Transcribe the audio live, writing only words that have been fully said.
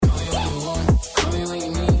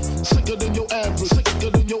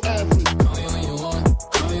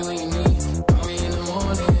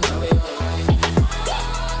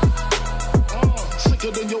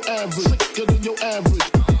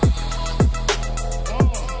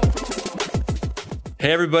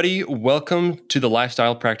Hey, everybody. Welcome to the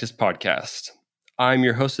Lifestyle Practice Podcast. I'm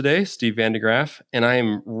your host today, Steve Vandegraff, and I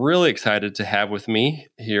am really excited to have with me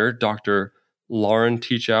here Dr. Lauren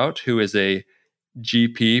Teachout, who is a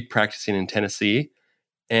GP practicing in Tennessee,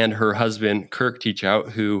 and her husband, Kirk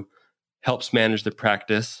Teachout, who helps manage the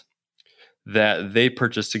practice that they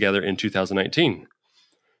purchased together in 2019.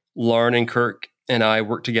 Lauren and Kirk and I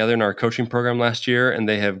worked together in our coaching program last year, and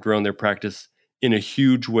they have grown their practice in a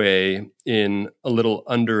huge way in a little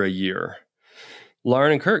under a year.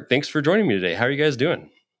 Lauren and Kirk, thanks for joining me today. How are you guys doing?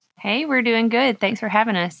 Hey, we're doing good. Thanks for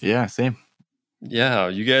having us. Yeah, same. Yeah,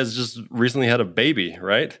 you guys just recently had a baby,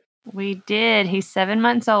 right? We did. He's 7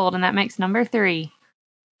 months old, and that makes number 3.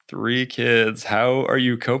 3 kids. How are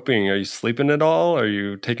you coping? Are you sleeping at all? Are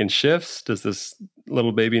you taking shifts? Does this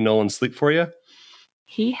little baby Nolan sleep for you?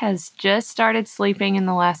 He has just started sleeping in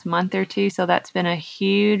the last month or two, so that's been a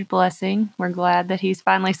huge blessing. We're glad that he's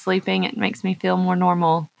finally sleeping. It makes me feel more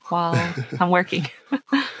normal while I'm working.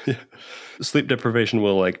 Yeah. Sleep deprivation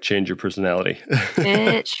will change your personality.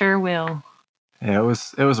 It sure will. Yeah,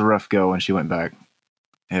 it was a rough go when she went back.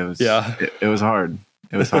 It was it was hard.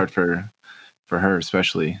 It was hard for her,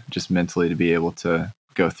 especially just mentally, to be able to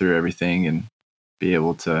go through everything and be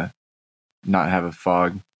able to not have a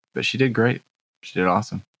fog. But she did great. She did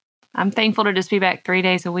awesome. I'm thankful to just be back 3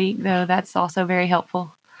 days a week, though. That's also very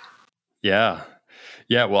helpful. Yeah.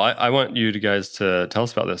 Yeah. Well, I want you guys to tell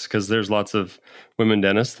us about this, because there's lots of women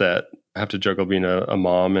dentists that have to juggle being a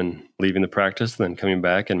mom and leaving the practice, then coming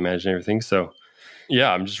back and managing everything. So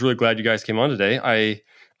yeah, I'm just really glad you guys came on today.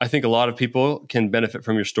 I think a lot of people can benefit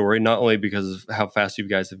from your story, not only because of how fast you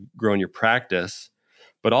guys have grown your practice,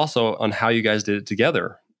 but also on how you guys did it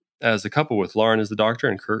together as a couple, with Lauren as the doctor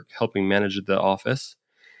and Kirk helping manage the office.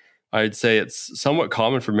 I'd say it's somewhat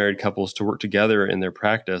common for married couples to work together in their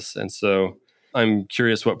practice. And so I'm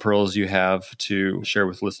curious what pearls you have to share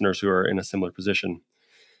with listeners who are in a similar position.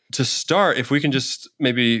 To start, if we can just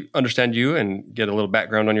maybe understand you and get a little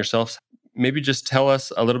background on yourselves, maybe just tell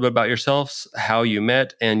us a little bit about yourselves, how you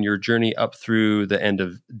met, and your journey up through the end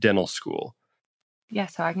of dental school. Yeah,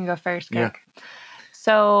 so I can go first, Kirk. Yeah.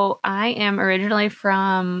 So I am originally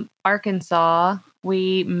from Arkansas.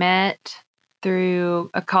 We met through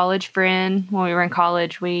a college friend. When we were in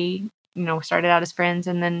college, we, started out as friends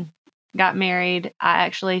and then got married. I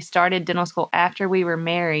actually started dental school after we were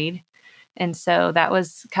married. And so that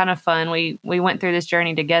was kind of fun. We went through this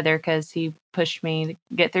journey together because he pushed me to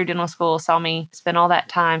get through dental school, saw me spend all that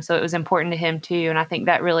time. So it was important to him too. And I think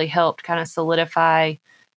that really helped kind of solidify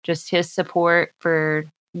just his support for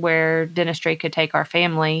where dentistry could take our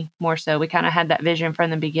family more so. We kind of had that vision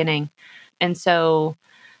from the beginning. And so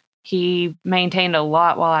he maintained a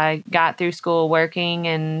lot while I got through school working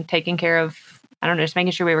and taking care of, just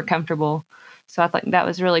making sure we were comfortable. So I think that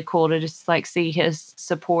was really cool to just see his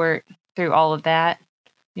support through all of that.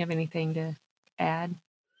 You have anything to add?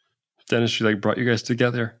 Dentistry brought you guys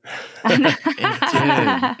together.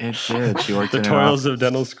 It did. She worked the toils of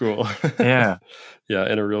dental school. Yeah. Yeah,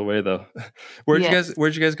 in a real way though. Where'd you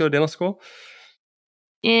guys go to dental school?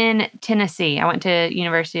 In Tennessee. I went to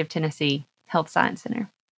University of Tennessee Health Science Center.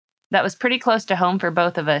 That was pretty close to home for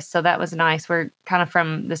both of us, so that was nice. We're kind of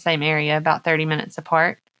from the same area, about 30 minutes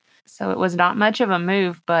apart. So it was not much of a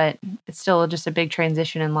move, but it's still just a big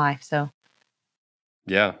transition in life. So,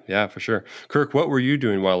 yeah, for sure. Kirk, what were you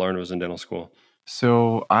doing while Lauren was in dental school?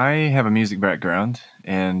 So I have a music background,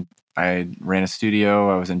 and I ran a studio.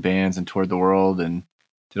 I was in bands and toured the world and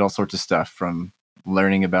did all sorts of stuff, from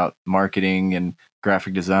learning about marketing and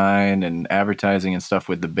graphic design and advertising and stuff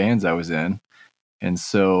with the bands I was in. And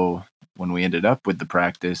so when we ended up with the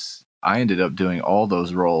practice, I ended up doing all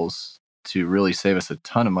those roles to really save us a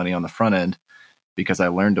ton of money on the front end, because I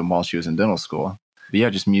learned them while she was in dental school. But yeah,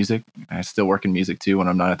 just music. I still work in music too when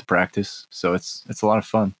I'm not at the practice. So it's a lot of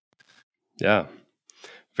fun. Yeah.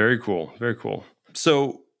 Very cool. Very cool.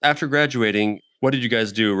 So after graduating, what did you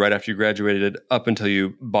guys do right after you graduated up until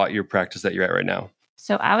you bought your practice that you're at right now?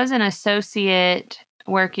 So I was an associate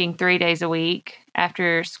working 3 days a week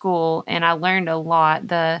after school, and I learned a lot.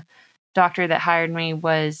 The doctor that hired me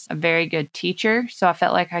was a very good teacher, so I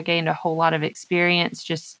felt like I gained a whole lot of experience,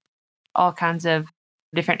 just all kinds of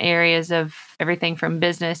different areas of everything from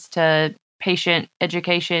business to patient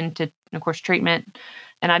education to, of course, treatment.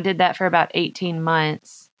 And I did that for about 18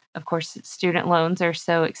 months. Of course, student loans are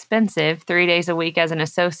so expensive. 3 days a week as an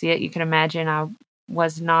associate, you can imagine I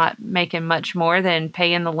was not making much more than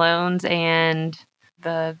paying the loans and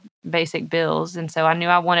the basic bills. And so I knew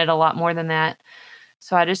I wanted a lot more than that.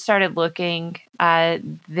 So I just started looking. I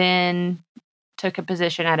then took a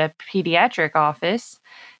position at a pediatric office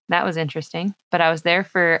that was interesting. But I was there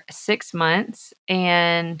for 6 months.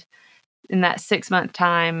 And in that 6-month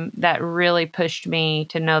time, that really pushed me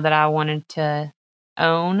to know that I wanted to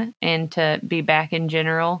own and to be back in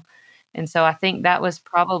general. And so I think that was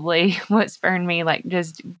probably what spurred me, like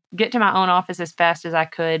just get to my own office as fast as I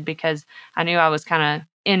could, because I knew I was kind of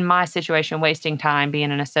in my situation wasting time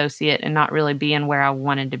being an associate and not really being where I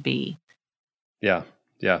wanted to be. Yeah.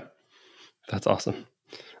 Yeah. That's awesome.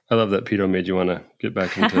 I love that pedo made you want to get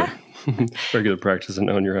back into regular practice and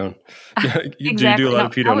own your own. Exactly. Do you do a lot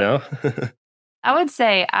of pedo now? I would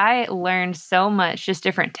say I learned so much, just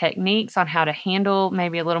different techniques on how to handle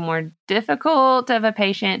maybe a little more difficult of a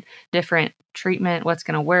patient, different treatment, what's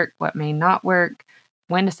going to work, what may not work,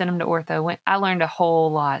 when to send them to ortho. I learned a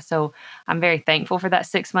whole lot. So I'm very thankful for that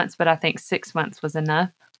 6 months, but I think 6 months was enough.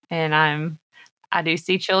 And I do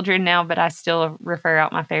see children now, but I still refer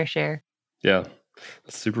out my fair share. Yeah,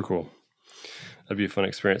 that's super cool. That'd be a fun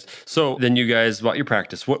experience. So then you guys bought your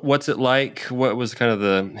practice. What's it like? What was kind of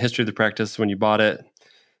the history of the practice when you bought it?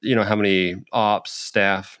 How many ops,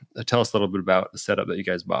 staff? Tell us a little bit about the setup that you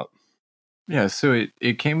guys bought. Yeah, so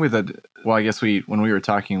it came with I guess when we were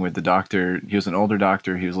talking with the doctor, he was an older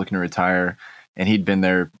doctor, he was looking to retire, and he'd been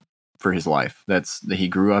there for his life. He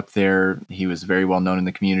grew up there. He was very well known in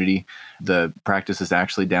the community. The practice is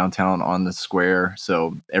actually downtown on the square,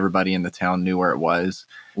 so everybody in the town knew where it was.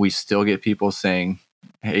 We still get people saying,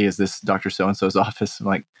 "Hey, is this Dr. So-and-so's office?" I'm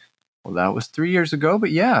like, "Well, that was 3 years ago, but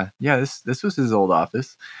yeah, this was his old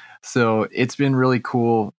office." So it's been really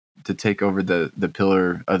cool to take over the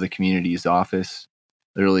pillar of the community's office.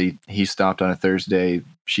 Literally, he stopped on a Thursday,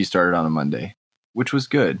 she started on a Monday, which was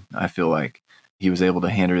good. I feel like he was able to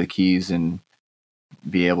hand her the keys and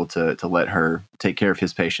be able to let her take care of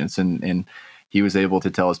his patients. And he was able to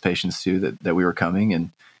tell his patients too that we were coming.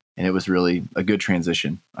 And it was really a good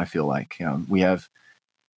transition, I feel like. We have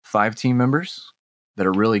 5 team members that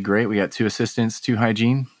are really great. We got 2 assistants, 2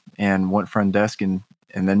 hygiene, and 1 front desk, and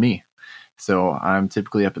then me. So I'm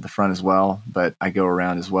typically up at the front as well, but I go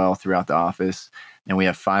around as well throughout the office. And we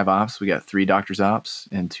have 5 ops. We got 3 doctor's ops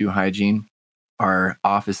and 2 hygiene. Our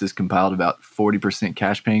office is compiled about 40%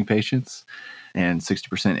 cash paying patients and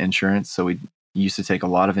 60% insurance. So we used to take a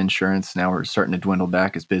lot of insurance. Now we're starting to dwindle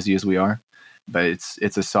back as busy as we are. But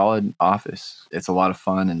it's a solid office. It's a lot of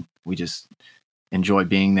fun, and we just enjoy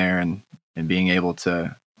being there and being able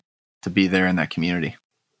to be there in that community.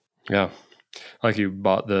 Yeah. Like you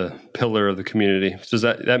bought the pillar of the community. So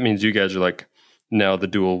that means you guys are like now the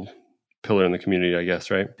dual pillar in the community, I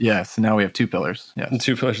guess, right? Yes. Now we have 2 pillars. Yes.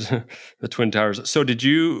 2 pillars, the Twin Towers. So did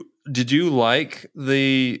you like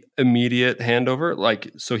the immediate handover?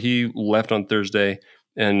 Like, so he left on Thursday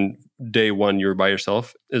and day 1 you were by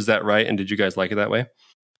yourself. Is that right? And did you guys like it that way?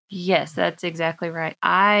 Yes, that's exactly right.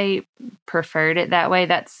 I preferred it that way.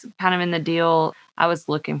 That's kind of in the deal. I was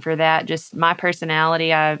looking for that. Just my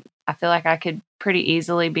personality, I feel like I could pretty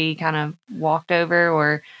easily be kind of walked over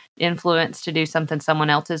or influenced to do something someone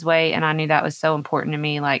else's way. And I knew that was so important to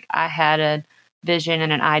me. Like I had a vision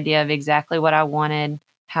and an idea of exactly what I wanted,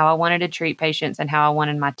 how I wanted to treat patients, and how I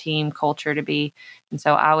wanted my team culture to be. And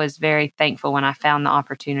so I was very thankful when I found the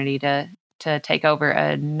opportunity to take over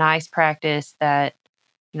a nice practice that,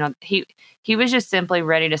 he was just simply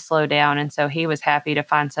ready to slow down. And so he was happy to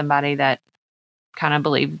find somebody that kind of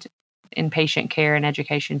believed in patient care and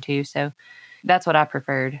education too. So that's what I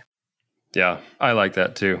preferred. Yeah, I like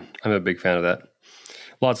that too. I'm a big fan of that.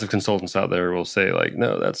 Lots of consultants out there will say like,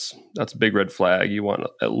 no, that's a big red flag. You want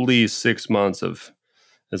at least 6 months of,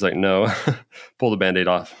 it's like, no, pull the Band-Aid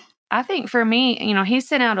off. I think for me, he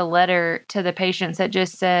sent out a letter to the patients that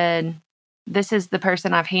just said, this is the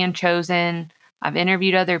person I've hand chosen. I've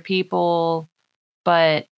interviewed other people,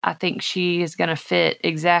 but I think she is going to fit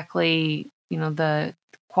exactly, the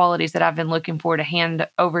qualities that I've been looking for to hand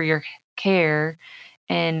over your care.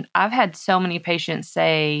 And I've had so many patients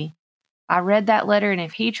say, I read that letter, and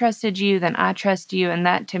if he trusted you, then I trust you. And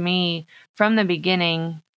that to me, from the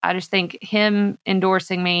beginning, I just think him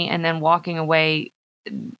endorsing me and then walking away,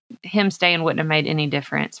 him staying wouldn't have made any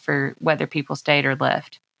difference for whether people stayed or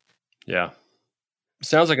left. Yeah.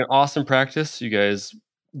 Sounds like an awesome practice. You guys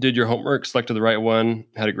did your homework, selected the right one,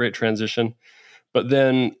 had a great transition. But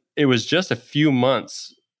then it was just a few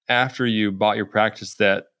months after you bought your practice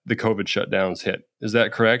that the COVID shutdowns hit. Is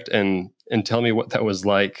that correct? And tell me what that was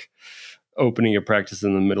like opening a practice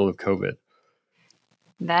in the middle of COVID.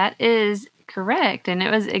 That is correct. And it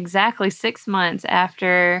was exactly 6 months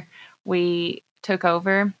after we took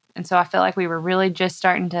over. And so I felt like we were really just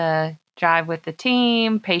starting to drive with the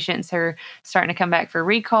team. Patients are starting to come back for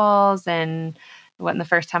recalls, and wasn't the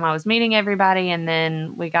first time I was meeting everybody. And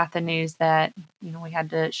then we got the news that, we had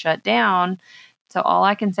to shut down. So all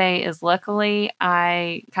I can say is luckily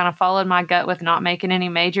I kind of followed my gut with not making any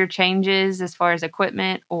major changes as far as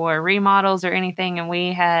equipment or remodels or anything. And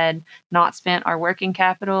we had not spent our working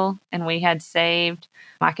capital and we had saved.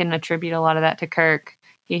 I can attribute a lot of that to Kirk.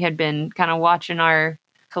 He had been kind of watching our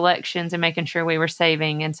collections and making sure we were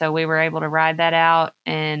saving. And so we were able to ride that out.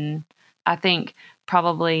 And I think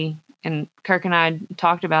probably, and Kirk and I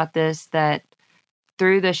talked about this, that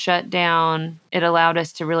through the shutdown, it allowed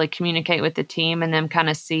us to really communicate with the team and them kind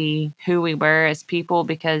of see who we were as people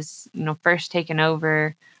because, first taking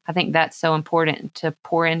over, I think that's so important to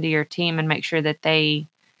pour into your team and make sure that they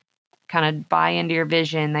kind of buy into your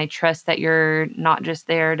vision. They trust that you're not just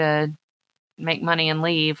there to make money and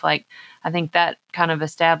leave. Like, I think that kind of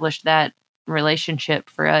established that relationship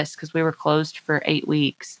for us because we were closed for 8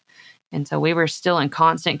 weeks. And so we were still in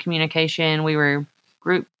constant communication. We were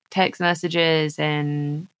group text messages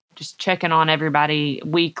and just checking on everybody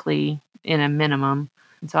weekly in a minimum.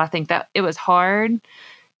 And so I think that it was hard.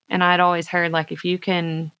 And I'd always heard, like, if you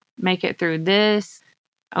can make it through this,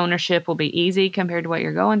 ownership will be easy compared to what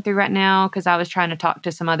you're going through right now. Because I was trying to talk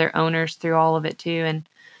to some other owners through all of it too. And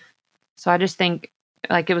so I just think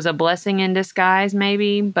like it was a blessing in disguise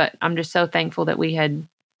maybe, but I'm just so thankful that we had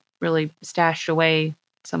really stashed away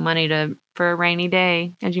some money for a rainy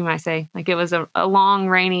day, as you might say. Like it was a long,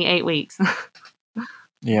 rainy 8 weeks.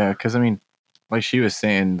 Yeah, because like she was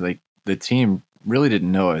saying, like the team really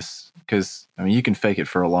didn't know us because you can fake it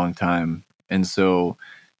for a long time, and so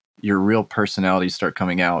your real personalities start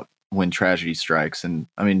coming out when tragedy strikes. And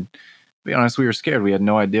to be honest, we were scared. We had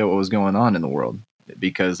no idea what was going on in the world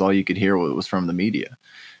because all you could hear was from the media.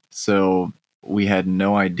 So we had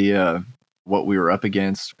no idea what we were up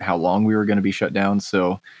against, how long we were going to be shut down.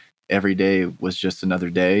 So every day was just another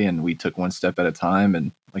day, and we took one step at a time.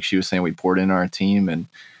 And like she was saying, we poured in our team and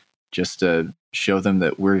just to show them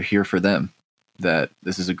that we're here for them, that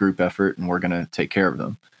this is a group effort and we're going to take care of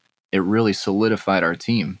them. It really solidified our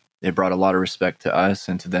team. It brought a lot of respect to us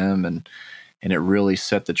and to them, and it really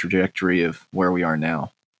set the trajectory of where we are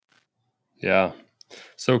now. Yeah.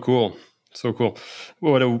 So cool. So cool.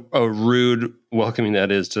 What a rude welcoming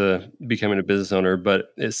that is to becoming a business owner,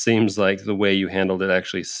 but it seems like the way you handled it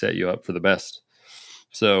actually set you up for the best.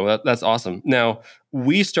 So that's awesome. Now,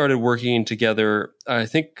 we started working together, I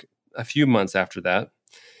think, a few months after that.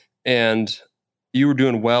 And you were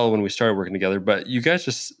doing well when we started working together, but you guys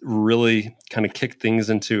just really kind of kicked things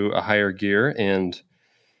into a higher gear, and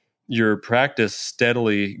your practice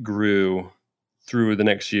steadily grew through the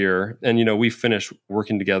next year. And, we finished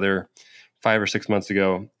working together 5 or 6 months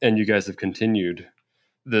ago, and you guys have continued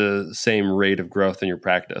the same rate of growth in your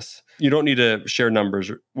practice. You don't need to share numbers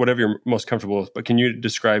or whatever you're most comfortable with, but can you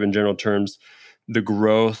describe in general terms the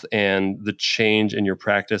growth and the change in your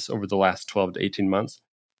practice over the last 12 to 18 months?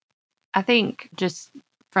 I think just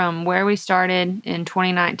from where we started in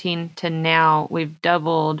 2019 to now, we've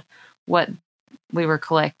doubled what we were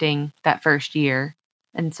collecting that first year.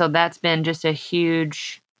 And so that's been just a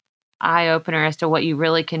huge eye opener as to what you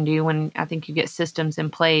really can do when I think you get systems in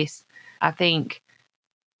place. I think,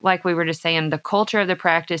 like we were just saying, the culture of the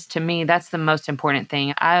practice, to me, that's the most important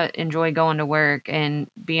thing. I enjoy going to work and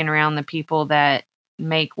being around the people that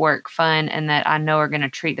make work fun and that I know are going to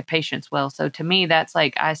treat the patients well. So to me, that's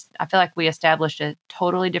like, I feel like we established a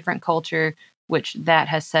totally different culture, which that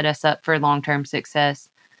has set us up for long-term success.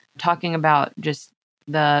 Talking about just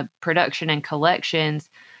the production and collections,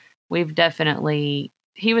 we've definitely,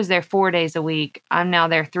 he was there 4 days a week. I'm now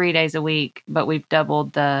there 3 days a week, but we've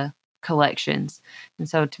doubled the collections. And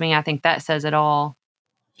so to me, I think that says it all.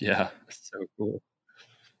 Yeah, so cool.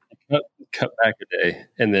 Cut back a day,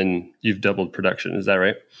 and then you've doubled production. Is that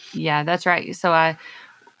right? Yeah, that's right. So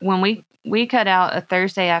when we cut out a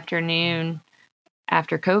Thursday afternoon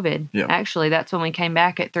after COVID, actually, that's when we came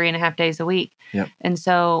back at 3.5 days a week. Yep. And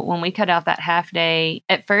so when we cut out that half day,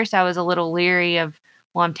 at first I was a little leery of,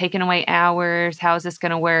 well, I'm taking away hours. How is this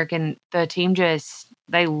going to work? And the team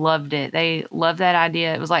they loved it. They loved that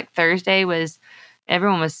idea. It was like Thursday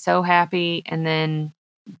everyone was so happy. And then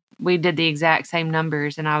we did the exact same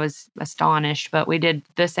numbers and I was astonished, but we did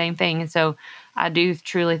the same thing. And so I do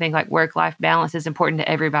truly think like work-life balance is important to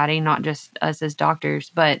everybody, not just us as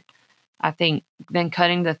doctors. But I think then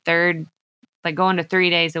cutting the third, like going to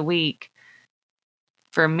 3 days a week,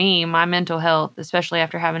 for me, my mental health, especially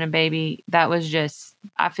after having a baby, that was just,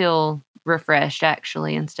 I feel refreshed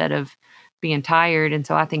actually instead of being tired. And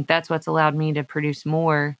so I think that's what's allowed me to produce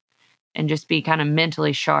more and just be kind of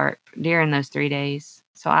mentally sharp during those 3 days.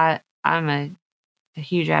 So I'm a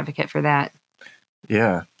huge advocate for that.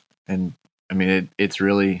 Yeah. And I mean, it's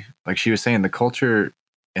really, like she was saying, the culture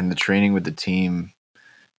and the training with the team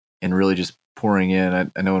and really just pouring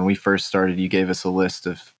in. I know when we first started, you gave us a list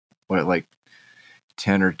of what, like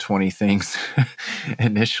 10 or 20 things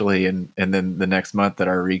initially. And then the next month at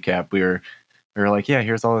our recap, we were like, yeah,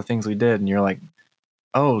 here's all the things we did. And you're like,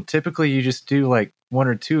 oh, typically you just do like one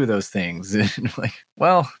or two of those things. And like,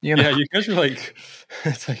 well, you know. Yeah, you guys were like,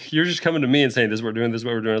 it's like, you're just coming to me and saying, this is what we're doing, this is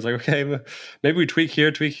what we're doing. I was like, okay, maybe we tweak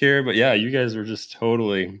here. But yeah, you guys were just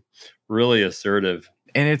totally, really assertive.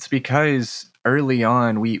 And it's because early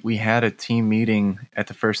on, we had a team meeting at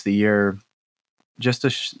the first of the year just to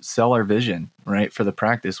sell our vision, right, for the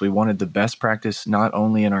practice. We wanted the best practice, not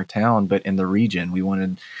only in our town, but in the region. We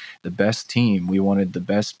wanted the best team. We wanted the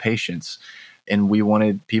best patients. And we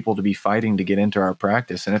wanted people to be fighting to get into our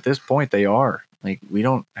practice. And at this point, they are. Like, we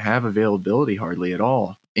don't have availability hardly at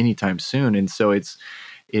all anytime soon. And so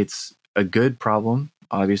it's a good problem,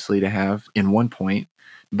 obviously, to have in one point.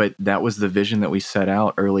 But that was the vision that we set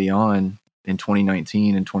out early on in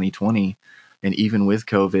 2019 and 2020. And even with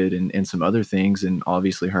COVID and some other things, and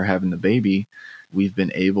obviously her having the baby, we've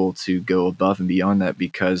been able to go above and beyond that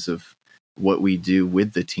because of what we do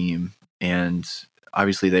with the team. And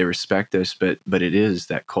obviously they respect us, but it is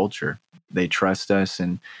that culture. They trust us,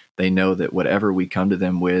 and they know that whatever we come to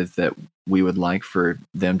them with that we would like for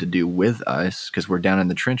them to do with us, because we're down in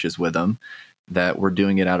the trenches with them, that we're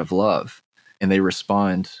doing it out of love, and they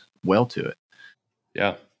respond well to it.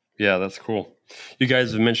 Yeah, that's cool. You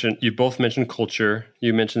guys you both mentioned culture.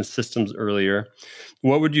 You mentioned systems earlier.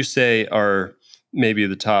 What would you say are maybe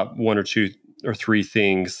the top one or two or three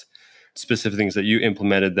specific things that you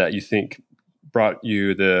implemented that you think brought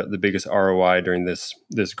you the biggest ROI during this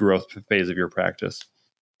growth phase of your practice?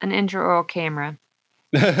 An intraoral camera.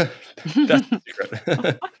 That's the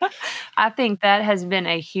secret. I think that has been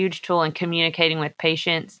a huge tool in communicating with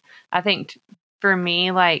patients. I think for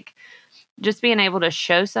me, like, just being able to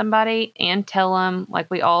show somebody and tell them, like,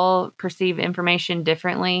 we all perceive information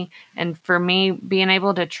differently. And for me, being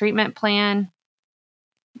able to treatment plan,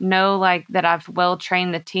 know like that I've well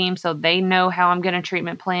trained the team so they know how I'm going to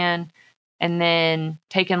treatment plan, and then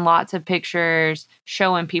taking lots of pictures,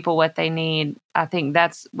 showing people what they need. I think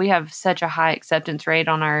we have such a high acceptance rate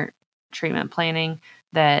on our treatment planning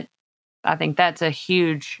that I think that's a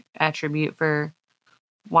huge attribute for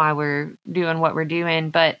why we're doing what we're doing.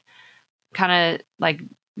 But kind of like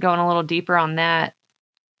going a little deeper on that,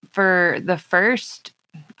 for the first,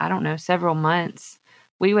 I don't know, several months,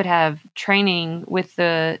 we would have training with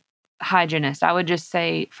the hygienist. I would just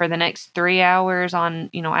say for the next 3 hours on,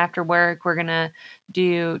 after work, we're going to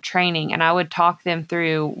do training. And I would talk them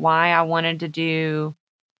through why I wanted to do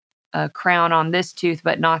a crown on this tooth,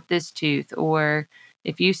 but not this tooth. Or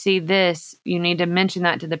if you see this, you need to mention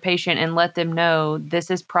that to the patient and let them know this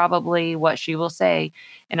is probably what she will say.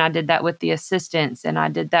 And I did that with the assistants, and I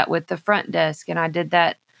did that with the front desk, and I did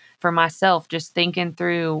that for myself, just thinking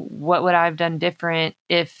through what would I have done different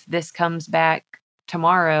if this comes back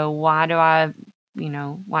tomorrow. Why do I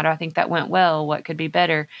think that went well? What could be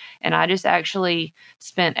better? And I just actually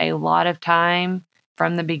spent a lot of time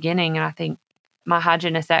from the beginning. And I think my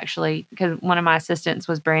hygienist actually, because one of my assistants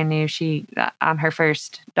was brand new, I'm her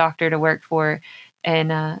first doctor to work for.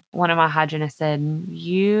 And one of my hygienists said,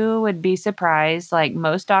 you would be surprised. Like,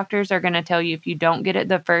 most doctors are going to tell you if you don't get it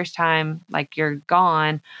the first time, like, you're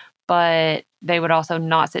gone. But they would also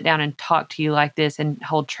not sit down and talk to you like this and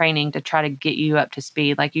hold training to try to get you up to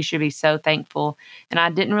speed. Like, you should be so thankful. And I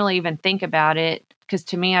didn't really even think about it, because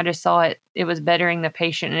to me, I just saw it was bettering the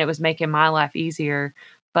patient and it was making my life easier.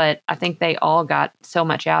 But I think they all got so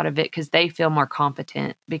much out of it because they feel more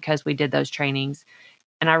competent because we did those trainings.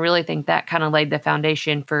 And I really think that kind of laid the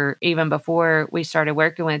foundation for, even before we started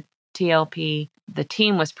working with TLP, the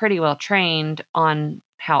team was pretty well trained on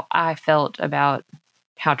how I felt about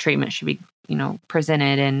how treatment should be,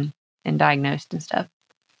 presented and diagnosed and stuff.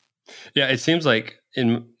 Yeah, it seems like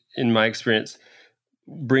in my experience,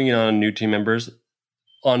 bringing on new team members,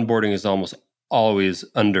 onboarding is almost always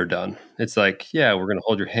underdone. It's like, yeah, we're going to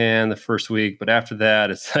hold your hand the first week, but after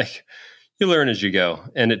that, it's like you learn as you go,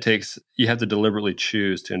 and you have to deliberately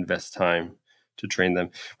choose to invest time to train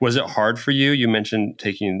them. Was it hard for you? You mentioned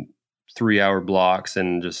taking 3-hour blocks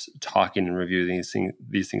and just talking and reviewing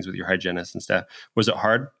these things with your hygienist and staff. Was it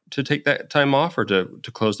hard to take that time off or to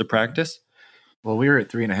close the practice? Well, we were at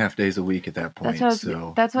 3.5 days a week at that point.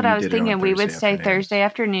 That's what I was thinking. We would stay Thursday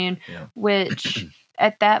afternoon, which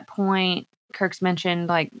at that point, Kirk's mentioned,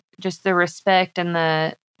 like, just the respect and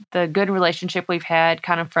the good relationship we've had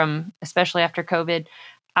kind of from, especially after COVID.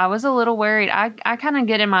 I was a little worried. I kind of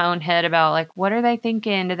get in my own head about, like, what are they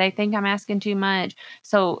thinking? Do they think I'm asking too much?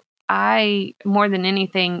 So I, more than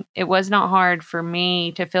anything, it was not hard for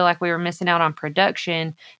me to feel like we were missing out on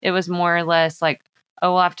production. It was more or less like,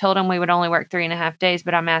 oh, well, I've told them we would only work 3.5 days,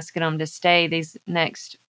 but I'm asking them to stay these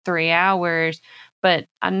next 3 hours. But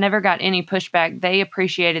I never got any pushback. They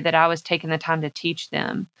appreciated that I was taking the time to teach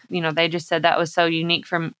them. They just said that was so unique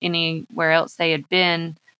from anywhere else they had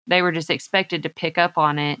been. They were just expected to pick up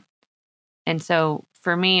on it. And so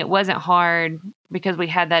for me, it wasn't hard because we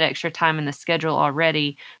had that extra time in the schedule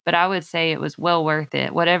already. But I would say it was well worth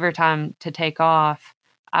it. Whatever time to take off,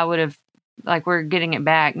 I would have, like, we're getting it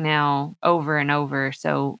back now over and over.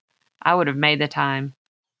 So I would have made the time.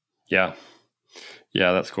 Yeah.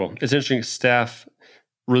 Yeah, that's cool. It's interesting. Staff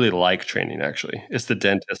really like training, actually. It's the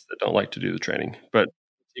dentists that don't like to do the training. But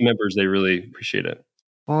team members, they really appreciate it.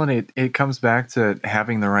 Well, and it comes back to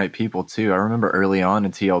having the right people too. I remember early on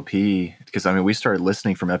in TLP, because we started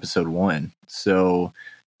listening from episode 1, so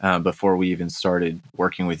before we even started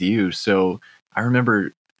working with you. So I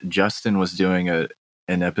remember Justin was doing an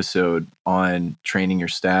episode on training your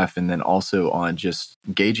staff, and then also on just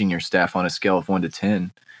gauging your staff on a scale of 1 to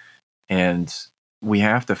 10. And we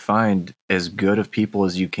have to find as good of people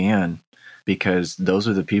as you can, because those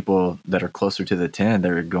are the people that are closer to the 10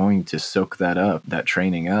 that are going to soak that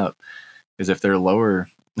training up. Because if they're lower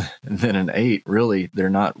than an 8, really, they're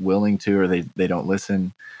not willing to, or they don't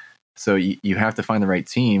listen. So you have to find the right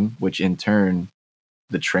team, which in turn,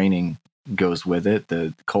 the training goes with it,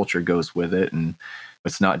 the culture goes with it. And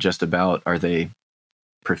it's not just about, are they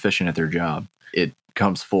proficient at their job? It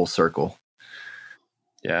comes full circle.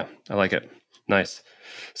 Yeah, I like it. Nice.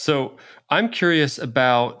 So I'm curious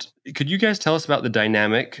about, could you guys tell us about the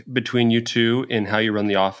dynamic between you two in how you run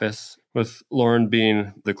the office, with Lauren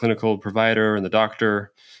being the clinical provider and the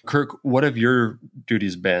doctor? Kirk, what have your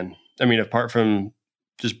duties been? I mean, apart from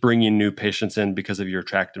just bringing new patients in because of your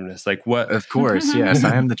attractiveness, like what? Of course, yes.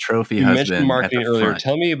 I am the trophy You husband. mentioned marketing earlier. Front.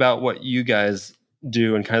 Tell me about what you guys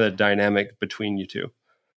do and kind of the dynamic between you two.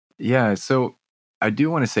 Yeah, so I do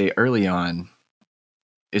want to say early on,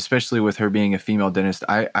 especially with her being a female dentist,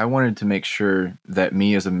 I wanted to make sure that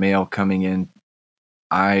me as a male coming in,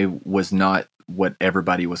 I was not what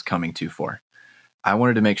everybody was coming to for. I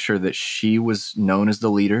wanted to make sure that she was known as the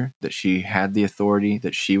leader, that she had the authority,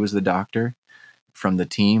 that she was the doctor from the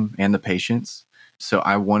team and the patients. So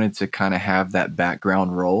I wanted to kind of have that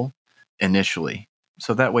background role initially,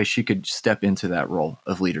 so that way she could step into that role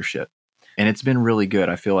of leadership. And it's been really good.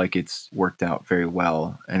 I feel like it's worked out very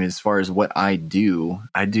well. And as far as what I do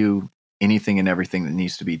anything and everything that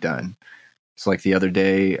needs to be done. So like the other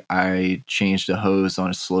day, I changed a hose on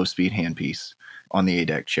a slow speed handpiece on the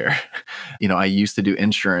ADEC chair. I used to do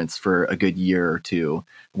insurance for a good year or two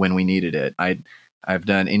when we needed it. I've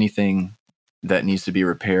done anything that needs to be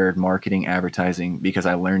repaired, marketing, advertising, because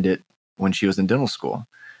I learned it when she was in dental school.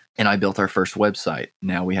 And I built our first website.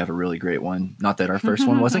 Now we have a really great one. Not that our first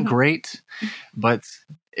one wasn't great, but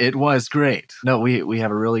it was great. No, we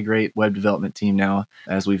have a really great web development team now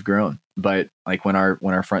as we've grown. But like when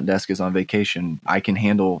our front desk is on vacation, I can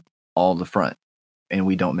handle all the front and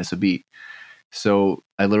we don't miss a beat. So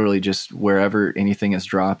I literally just, wherever anything is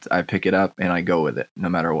dropped, I pick it up and I go with it no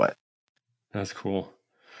matter what. That's cool.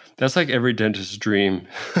 That's like every dentist's dream.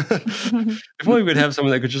 If only we'd have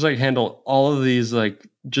someone that could just like handle all of these, like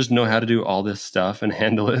just know how to do all this stuff and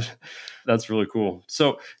handle it. That's really cool.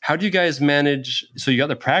 So how do you guys manage? So you got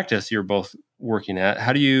the practice you're both working at.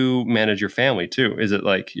 How do you manage your family too? Is it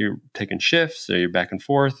like you're taking shifts? Or you're back and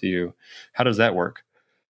forth? How does that work?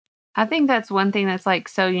 I think that's one thing that's like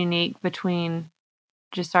so unique between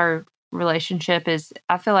just our relationship is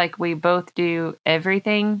I feel like we both do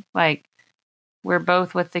everything. Like, we're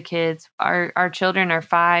both with the kids. Our children are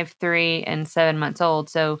 5, 3, and 7 months old.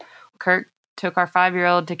 So Kirk took our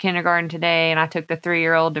 5-year-old to kindergarten today, and I took the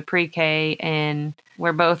 3-year-old to pre-K, and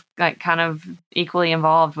we're both like kind of equally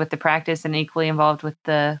involved with the practice and equally involved with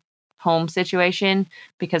the home situation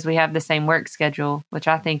because we have the same work schedule, which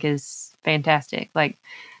I think is fantastic. Like,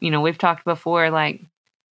 we've talked before, like,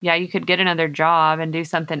 yeah, you could get another job and do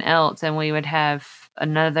something else, and we would have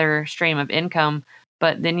another stream of income.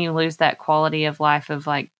 But then you lose that quality of life of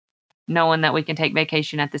like knowing that we can take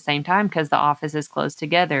vacation at the same time because the office is closed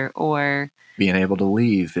together, or being able to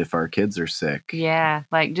leave if our kids are sick. Yeah,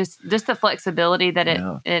 like just the flexibility that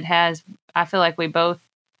it has. I feel like we both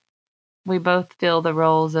fill the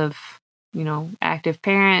roles of active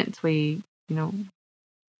parents. Yeah,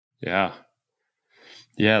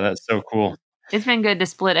 that's so cool. It's been good to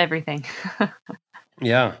split everything.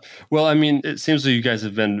 Yeah. Well, I mean, it seems like you guys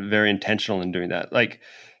have been very intentional in doing that. Like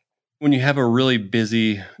when you have a really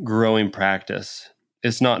busy, growing practice,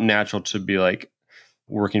 it's not natural to be like,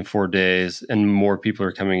 working 4 days and more people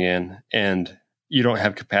are coming in and you don't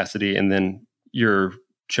have capacity, and then your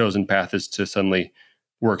chosen path is to suddenly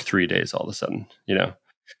work 3 days all of a sudden,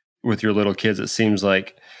 with your little kids. It seems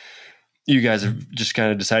like you guys have just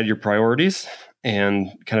kind of decided your priorities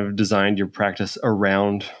and kind of designed your practice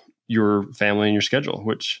around your family and your schedule,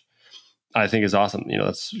 which I think is awesome.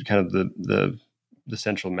 That's kind of the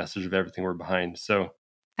central message of everything we're behind. So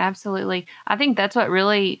absolutely. I think that's what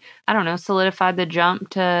really, I don't know, solidified the jump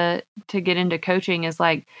to get into coaching is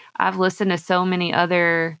like, I've listened to so many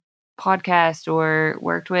other podcasts or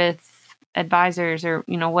worked with advisors or,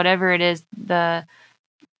 whatever it is, the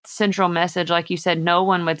central message, like you said, no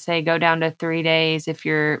one would say go down to 3 days if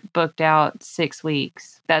you're booked out 6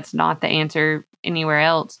 weeks. That's not the answer anywhere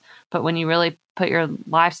else. But when you really put your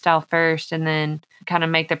lifestyle first and then kind of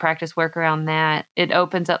make the practice work around that, it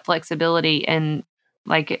opens up flexibility, and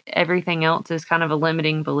like everything else is kind of a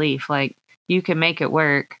limiting belief. Like you can make it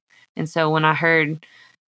work. And so when I heard,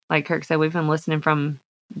 like Kirk said, we've been listening from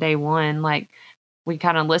day one, like we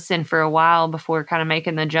kind of listened for a while before kind of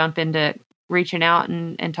making the jump into reaching out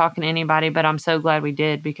and talking to anybody, but I'm so glad we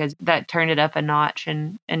did, because that turned it up a notch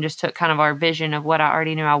and just took kind of our vision of what I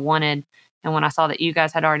already knew I wanted. And when I saw that you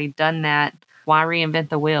guys had already done that, why reinvent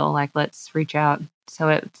the wheel? Like, let's reach out. So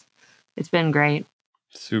it's been great.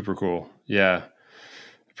 Super cool. Yeah.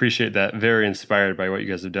 Appreciate that. Very inspired by what you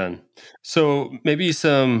guys have done. So maybe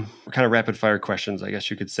some kind of rapid fire questions, I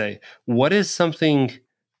guess you could say. What is something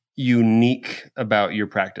unique about your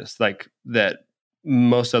practice, like that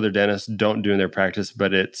most other dentists don't do in their practice,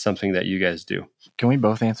 but it's something that you guys do? Can we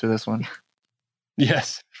both answer this one?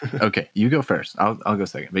 Yes. Okay, you go first. I'll go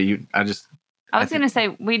second. But I was going to say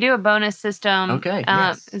we do a bonus system. Okay.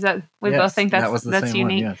 Yes. Is that we both think that's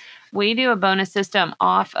unique? One, yes. We do a bonus system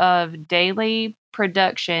off of daily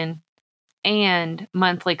production and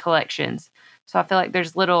monthly collections. So I feel like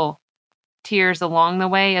there's little tiers along the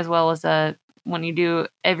way, as well as when you do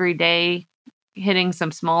every day hitting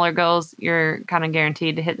some smaller goals, you're kind of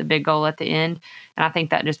guaranteed to hit the big goal at the end. And I think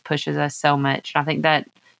that just pushes us so much. I think that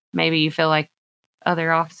maybe you feel like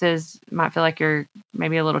other offices might feel like you're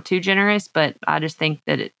maybe a little too generous, but I just think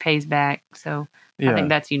that it pays back. So I think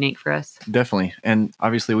that's unique for us. Definitely. And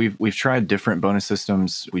obviously we've tried different bonus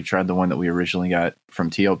systems. We tried the one that we originally got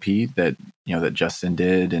from TLP that Justin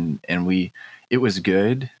did, and it was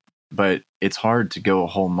good, but it's hard to go a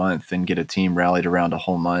whole month and get a team rallied around a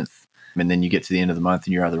whole month. And then you get to the end of the month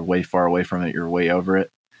and you're either way far away from it, you're way over it.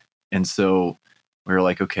 And so we were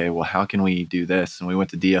like, okay, well, how can we do this? And we went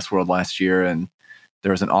to DS World last year, and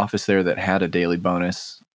there was an office there that had a daily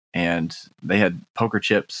bonus, and they had poker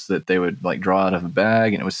chips that they would like draw out of a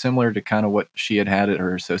bag. And it was similar to kind of what she had at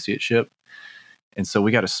her associateship. And so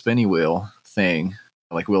we got a spinny wheel thing,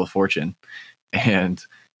 like Wheel of Fortune, and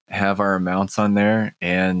have our amounts on there.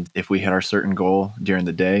 And if we hit our certain goal during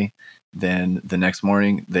the day, then the next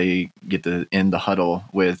morning they get to end the huddle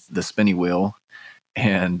with the spinny wheel,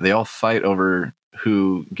 and they all fight over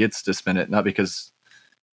who gets to spin it, not because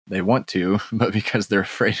they want to, but because they're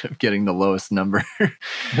afraid of getting the lowest number.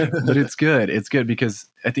 But it's good. It's good because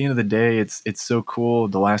at the end of the day, it's so cool.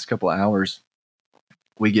 The last couple of hours,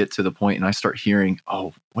 we get to the point and I start hearing,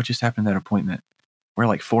 oh, what just happened at that appointment? We're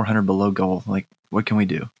like 400 below goal. Like, what can we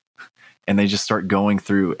do? And they just start going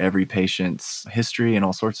through every patient's history and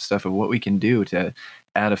all sorts of stuff of what we can do to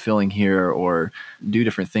add a filling here or do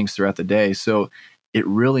different things throughout the day. So it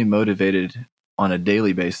really motivated on a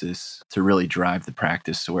daily basis to really drive the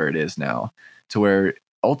practice to where it is now, to where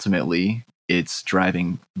ultimately it's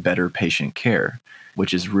driving better patient care,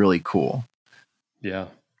 which is really cool. Yeah,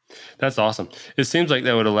 that's awesome. It seems like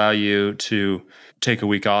that would allow you to take a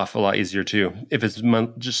week off a lot easier too. If it's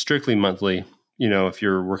just strictly monthly, if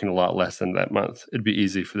you're working a lot less than that month, it'd be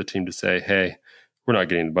easy for the team to say, hey, we're not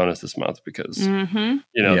getting the bonus this month because,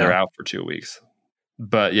 they're out for 2 weeks.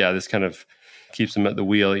 But yeah, this kind of keeps them at the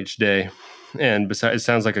wheel each day. And besides, it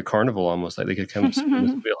sounds like a carnival almost, like they could come spin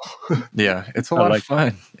this wheel. Yeah, it's a lot of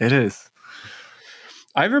fun. It is.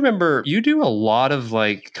 I remember you do a lot of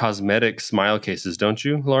like cosmetic smile cases, don't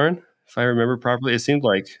you, Lauren? If I remember properly, it seemed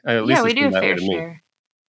like at least we do a fair share.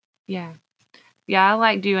 Yeah, I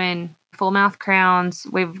like doing full mouth crowns.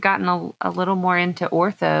 We've gotten a little more into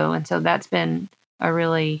ortho, and so that's been a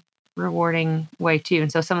really rewarding way too.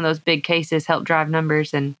 And so some of those big cases help drive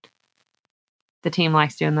numbers, and the team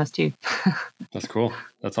likes doing those too. That's cool.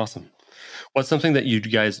 That's awesome. What's something that you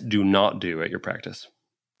guys do not do at your practice?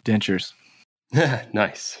 Dentures.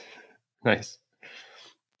 Nice.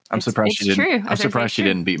 I'm surprised she didn't. I'm surprised she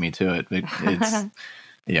didn't beat me to it. It's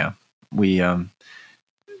yeah. We don't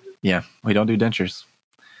do dentures.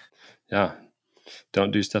 Yeah.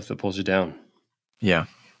 Don't do stuff that pulls you down. Yeah.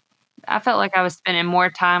 I felt like I was spending more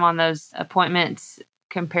time on those appointments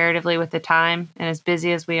comparatively with the time. And as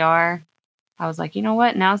busy as we are, I was like, you know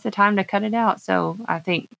what? Now's the time to cut it out. So I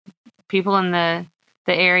think people in the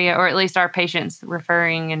area, or at least our patients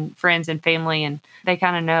referring and friends and family, and they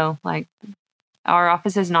kind of know, like, our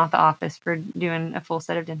office is not the office for doing a full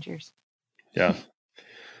set of dentures. Yeah.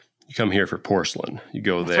 You come here for porcelain. You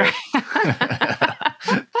go That's there.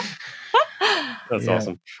 right. That's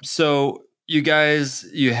awesome. So you guys,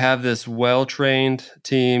 you have this well-trained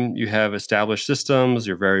team. You have established systems.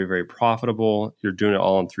 You're very, very profitable. You're doing it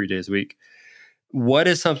all in 3 days a week. What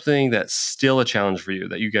is something that's still a challenge for you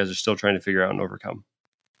that you guys are still trying to figure out and overcome?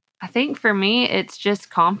 I think for me, it's just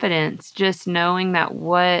confidence, just knowing that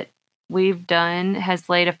what we've done has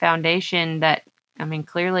laid a foundation that, I mean,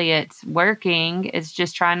 clearly it's working. It's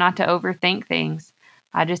just trying not to overthink things.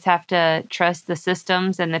 I just have to trust the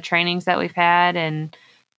systems and the trainings that we've had, and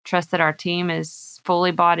trust that our team is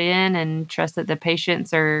fully bought in, and trust that the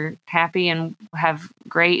patients are happy and have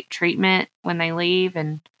great treatment when they leave,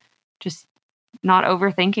 and just not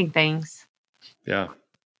overthinking things. Yeah.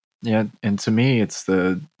 Yeah. And to me, it's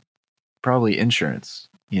probably insurance.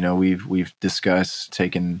 We've discussed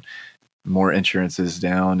taking more insurances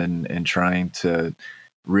down and trying to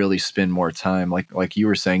really spend more time, like you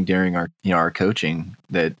were saying during our coaching,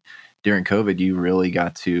 that during COVID you really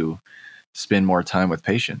got to spend more time with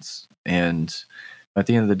patients. And at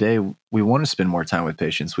the end of the day, we want to spend more time with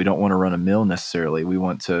patients. We don't want to run a mill necessarily. We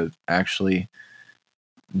want to actually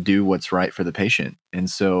do what's right for the patient. And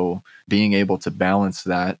so being able to balance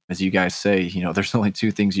that, as you guys say, there's only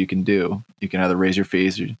two things you can do. You can either raise your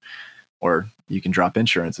fees or you can drop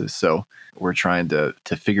insurances. So we're trying to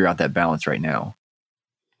figure out that balance right now.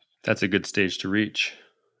 That's a good stage to reach.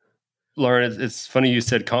 Lauren, it's funny you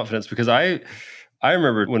said confidence, because I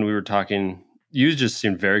remember when we were talking, you just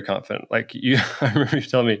seemed very confident. Like I remember you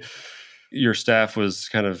telling me your staff was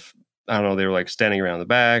kind of, I don't know, they were like standing around the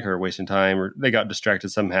back or wasting time, or they got distracted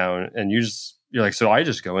somehow. And you're like, so I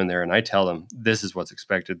just go in there and I tell them, this is what's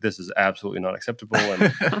expected. This is absolutely not acceptable.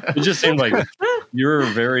 And it just seemed like you're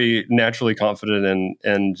very naturally confident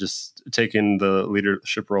and just taking the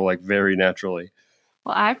leadership role like very naturally.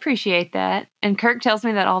 Well, I appreciate that. And Kirk tells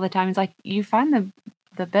me that all the time. He's like, you find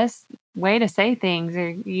the best way to say things, or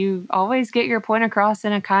you always get your point across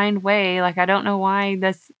in a kind way. Like, I don't know why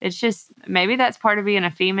it's just, maybe that's part of being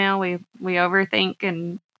a female. We overthink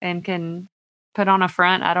and can put on a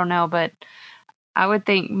front. I don't know, but I would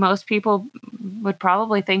think most people would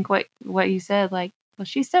probably think what you said, like, well,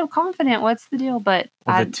 she's so confident. What's the deal? But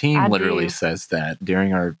the team literally says that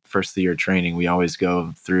during our first year training, we always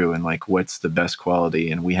go through and like, what's the best quality?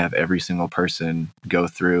 And we have every single person go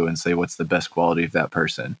through and say, what's the best quality of that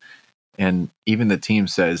person? And even the team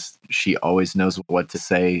says she always knows what to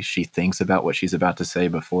say. She thinks about what she's about to say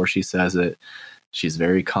before she says it. She's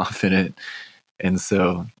very confident. And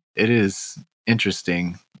so it is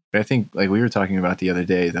interesting. But I think, like we were talking about the other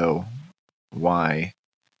day, though, why?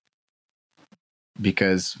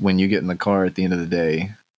 Because when you get in the car at the end of the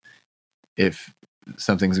day, if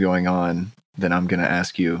something's going on, then I'm going to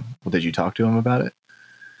ask you, well, did you talk to him about it?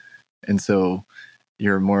 And so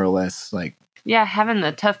you're more or less like, yeah, having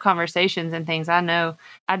the tough conversations and things. I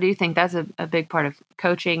do think that's a big part of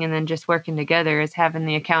coaching, and then just working together is having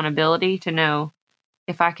the accountability to know,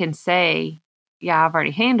 if I can say, yeah, I've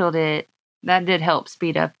already handled it, that did help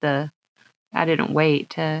speed up I didn't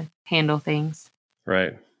wait to handle things.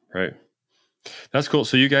 Right. That's cool.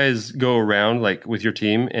 So you guys go around like with your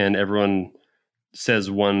team and everyone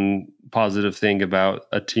says one positive thing about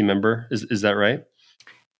a team member. Is that right?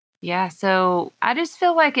 Yeah. So I just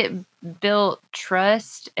feel like it built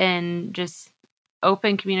trust and just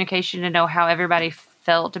open communication to know how everybody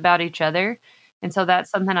felt about each other. And so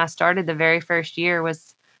that's something I started the very first year.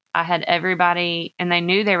 Was I had everybody, and they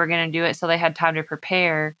knew they were going to do it, so they had time to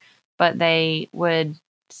prepare, but they would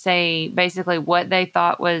say basically what they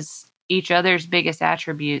thought was each other's biggest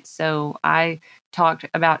attributes. So I talked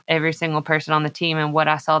about every single person on the team and what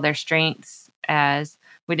I saw their strengths as.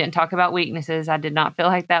 We didn't talk about weaknesses. I did not feel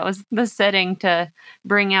like that was the setting to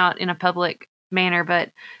bring out in a public manner.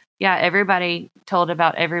 But yeah, everybody told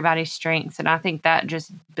about everybody's strengths. And I think that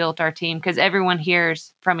just built our team, because everyone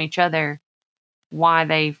hears from each other why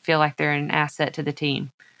they feel like they're an asset to the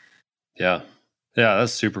team. Yeah. Yeah,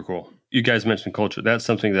 that's super cool. You guys mentioned culture. That's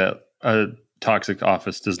something that a toxic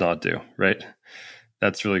office does not do, right?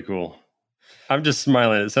 That's really cool. I'm just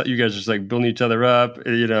smiling. It's not, you guys are just like building each other up.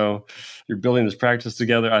 You're building this practice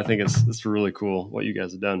together. I think it's really cool what you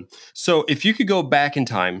guys have done. So if you could go back in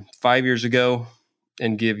time 5 years ago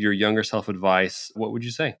and give your younger self advice, what would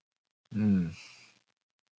you say? I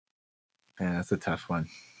Yeah, that's a tough one.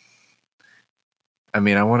 I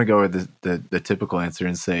mean, I want to go with the typical answer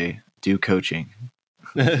and say, do coaching.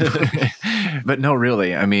 But no,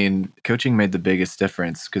 really. I mean, coaching made the biggest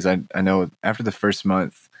difference because I know after the first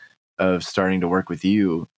month of starting to work with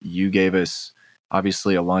you, you gave us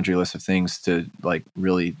obviously a laundry list of things to like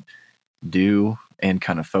really do and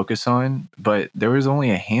kind of focus on. But there was only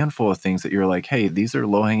a handful of things that you were like, hey, these are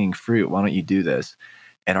low hanging fruit. Why don't you do this?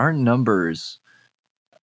 And our numbers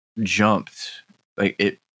jumped. Like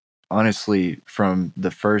it honestly, from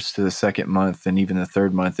the first to the second month and even the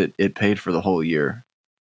third month, it paid for the whole year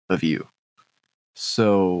of you.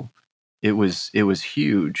 So it was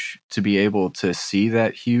huge to be able to see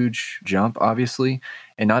that huge jump, obviously.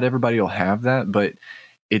 And not everybody will have that, but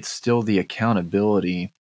it's still the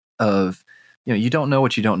accountability of, you don't know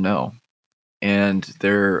what you don't know. And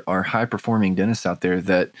there are high performing dentists out there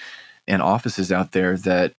and offices out there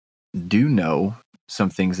that do know some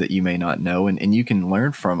things that you may not know, and you can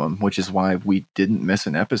learn from them, which is why we didn't miss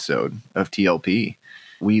an episode of TLP.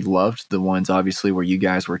 We loved the ones, obviously, where you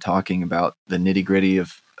guys were talking about the nitty gritty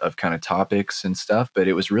of kind of topics and stuff, but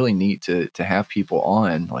it was really neat to have people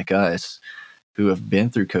on like us who have been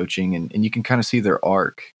through coaching, and you can kind of see their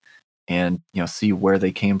arc and, see where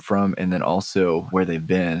they came from and then also where they've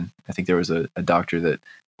been. I think there was a doctor that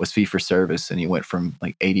was fee for service, and he went from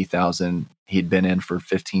like 80,000 he'd been in for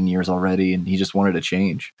 15 years already, and he just wanted to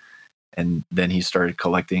change. And then he started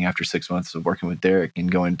collecting after 6 months of working with Derek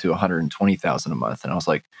and going to 120,000 a month. And I was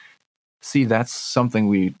like, see, that's something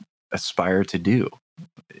we aspire to do,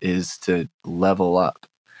 is to level up.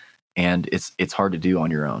 And it's hard to do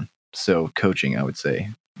on your own. So coaching, I would say,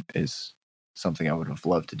 is something I would have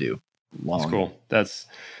loved to do. That's cool. That's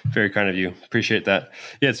very kind of you. Appreciate that.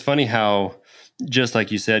 Yeah, it's funny how, just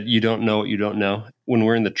like you said, you don't know what you don't know. When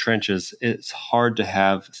we're in the trenches, it's hard to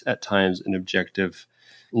have at times an objective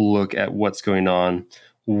look at what's going on,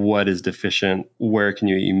 what is deficient, where can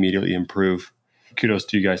you immediately improve. Kudos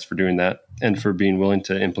to you guys for doing that and for being willing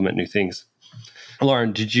to implement new things. Lauren,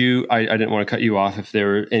 I didn't want to cut you off, if there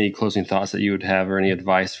were any closing thoughts that you would have or any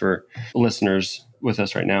advice for listeners with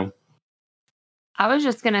us right now. I was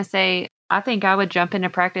just going to say, I think I would jump into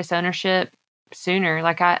practice ownership sooner.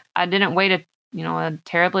 Like I didn't wait a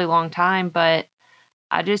terribly long time, but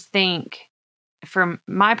I just think for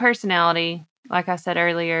my personality, like I said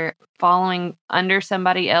earlier, following under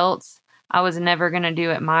somebody else, I was never going to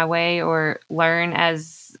do it my way or learn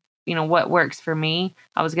as, what works for me.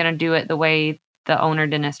 I was going to do it the way the owner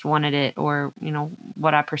dentist wanted it, or,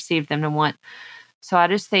 what I perceived them to want. So I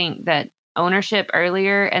just think that ownership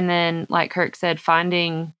earlier, and then, like Kirk said,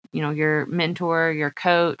 finding, your mentor, your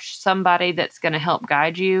coach, somebody that's going to help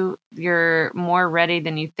guide you. You're more ready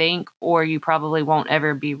than you think, or you probably won't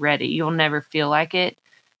ever be ready. You'll never feel like it.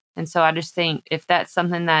 And so I just think if that's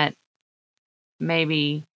something that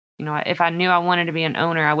maybe, if I knew I wanted to be an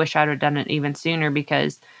owner, I wish I'd have done it even sooner,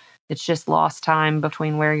 because it's just lost time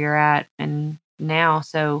between where you're at and now.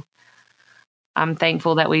 So I'm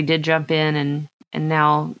thankful that we did jump in, and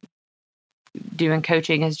now doing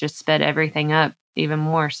coaching has just sped everything up even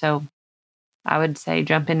more. So I would say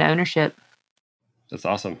jump into ownership. That's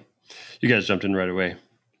awesome. You guys jumped in right away.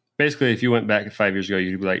 Basically, if you went back 5 years ago,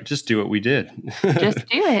 you'd be like, just do what we did. Just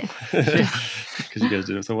do it. Because you guys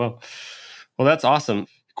did it so well. Well, that's awesome.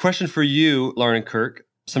 Question for you, Lauren and Kirk.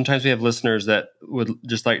 Sometimes we have listeners that would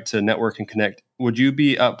just like to network and connect. Would you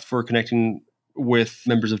be up for connecting with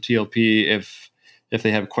members of TLP if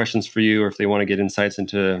they have questions for you, or if they want to get insights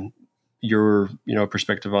into your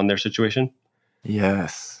perspective on their situation?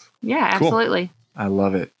 Yes. Yeah, absolutely. Cool. I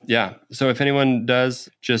love it. Yeah. So if anyone does,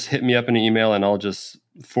 just hit me up in an email and I'll just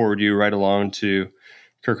forward you right along to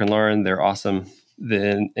Kirk and Lauren. They're awesome.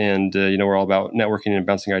 And we're all about networking and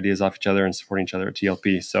bouncing ideas off each other and supporting each other at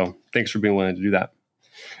TLP. So thanks for being willing to do that.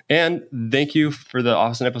 And thank you for the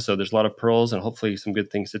awesome episode. There's a lot of pearls and hopefully some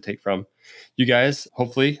good things to take from you guys.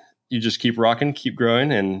 Hopefully you just keep rocking, keep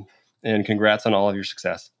growing, and congrats on all of your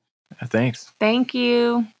success. Thanks. Thank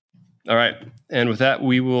you. All right. And with that,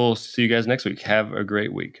 we will see you guys next week. Have a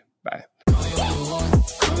great week. Bye.